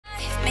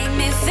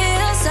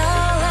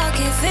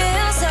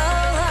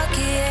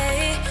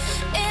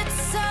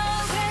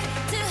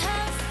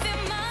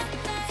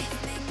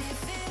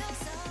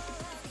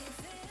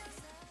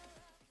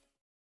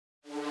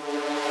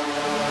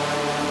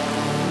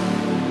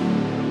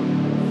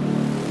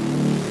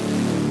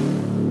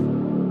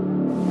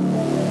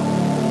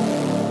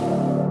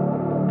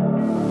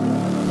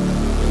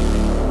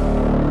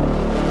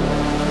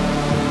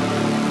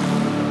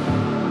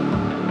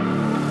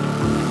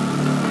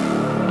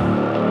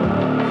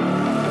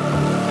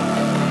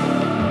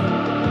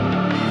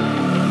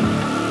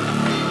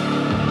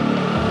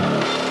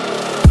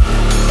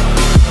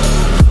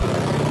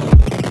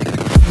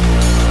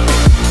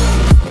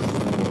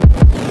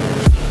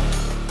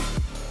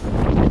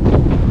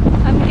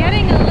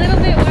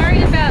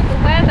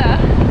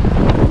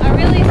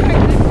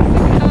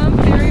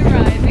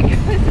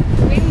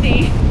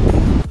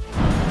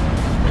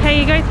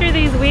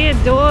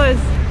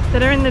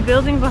that are in the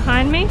building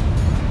behind me,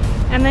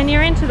 and then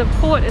you're into the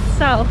port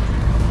itself,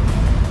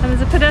 and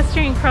there's a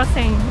pedestrian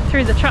crossing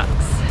through the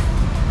trucks.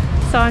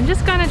 So I'm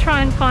just going to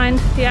try and find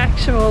the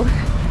actual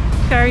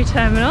ferry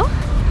terminal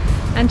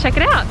and check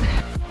it out.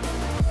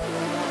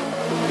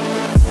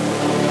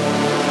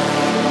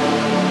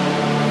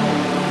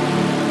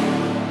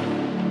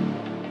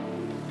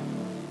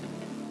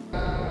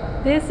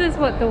 This is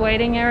what the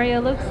waiting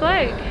area looks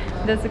like.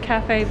 There's a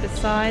cafe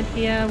beside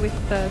here with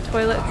the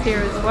toilets here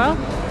as well.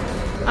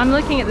 I'm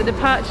looking at the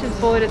departures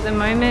board at the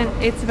moment.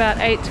 It's about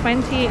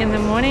 8:20 in the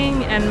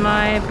morning and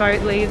my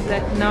boat leaves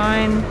at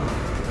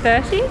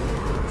 9:30.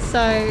 So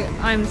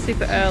I'm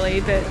super early,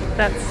 but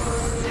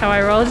that's how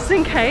I roll just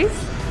in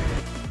case.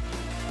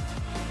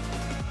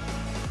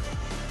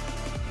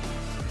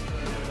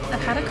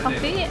 I've had a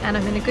coffee and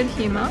I'm in a good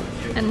humour,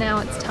 and now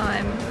it's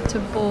time to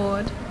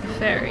board the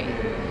ferry.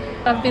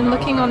 I've been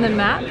looking on the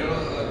map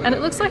and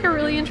it looks like a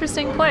really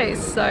interesting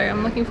place, so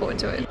I'm looking forward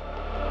to it.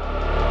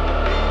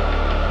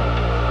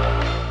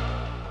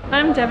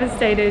 I'm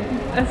devastated.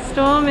 A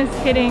storm is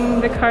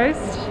hitting the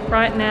coast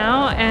right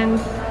now and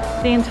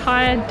the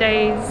entire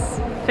day's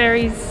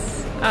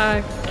ferries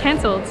are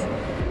cancelled.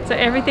 So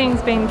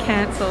everything's been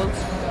cancelled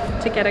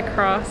to get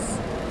across.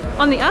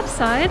 On the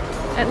upside,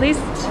 at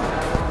least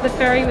the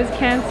ferry was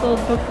cancelled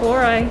before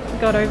I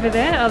got over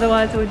there,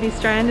 otherwise it would be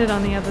stranded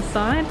on the other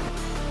side.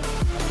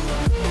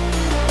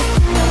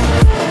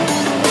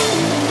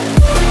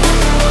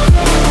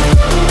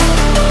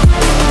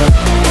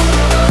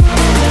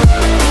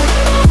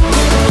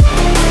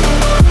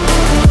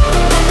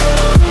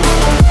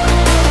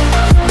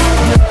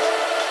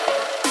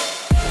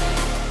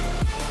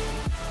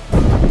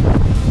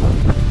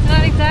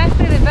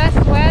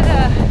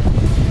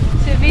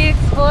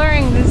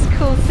 Exploring this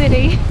cool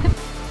city.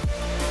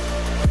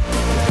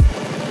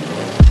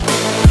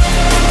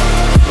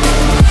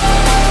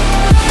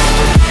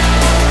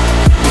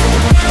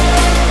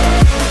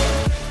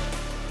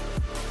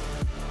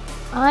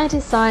 I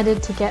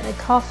decided to get a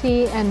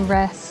coffee and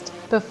rest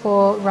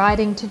before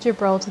riding to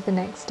Gibraltar the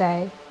next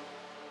day.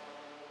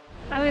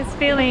 I was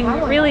feeling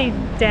really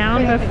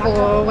down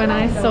before when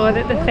I saw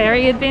that the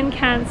ferry had been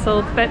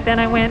cancelled, but then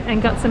I went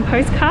and got some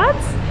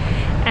postcards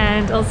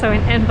and also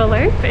an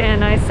envelope,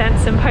 and I sent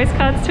some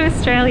postcards to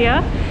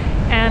Australia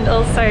and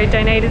also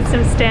donated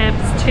some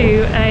stamps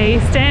to a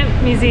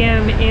stamp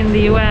museum in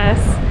the US,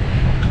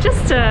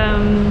 just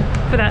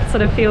for that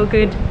sort of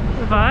feel-good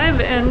vibe.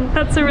 And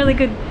that's a really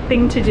good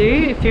thing to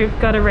do if you've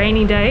got a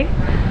rainy day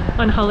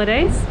on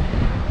holidays.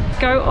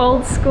 Go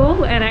old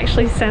school and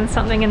actually send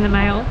something in the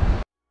mail.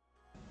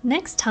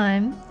 Next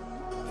time,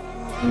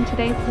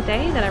 today's the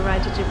day that I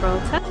ride to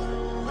Gibraltar.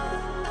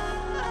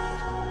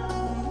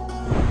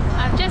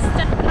 Just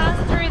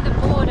passed through the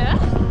border,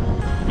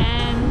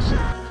 and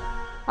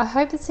I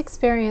hope this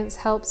experience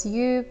helps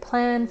you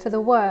plan for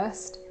the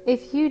worst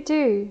if you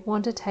do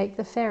want to take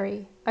the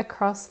ferry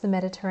across the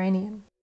Mediterranean.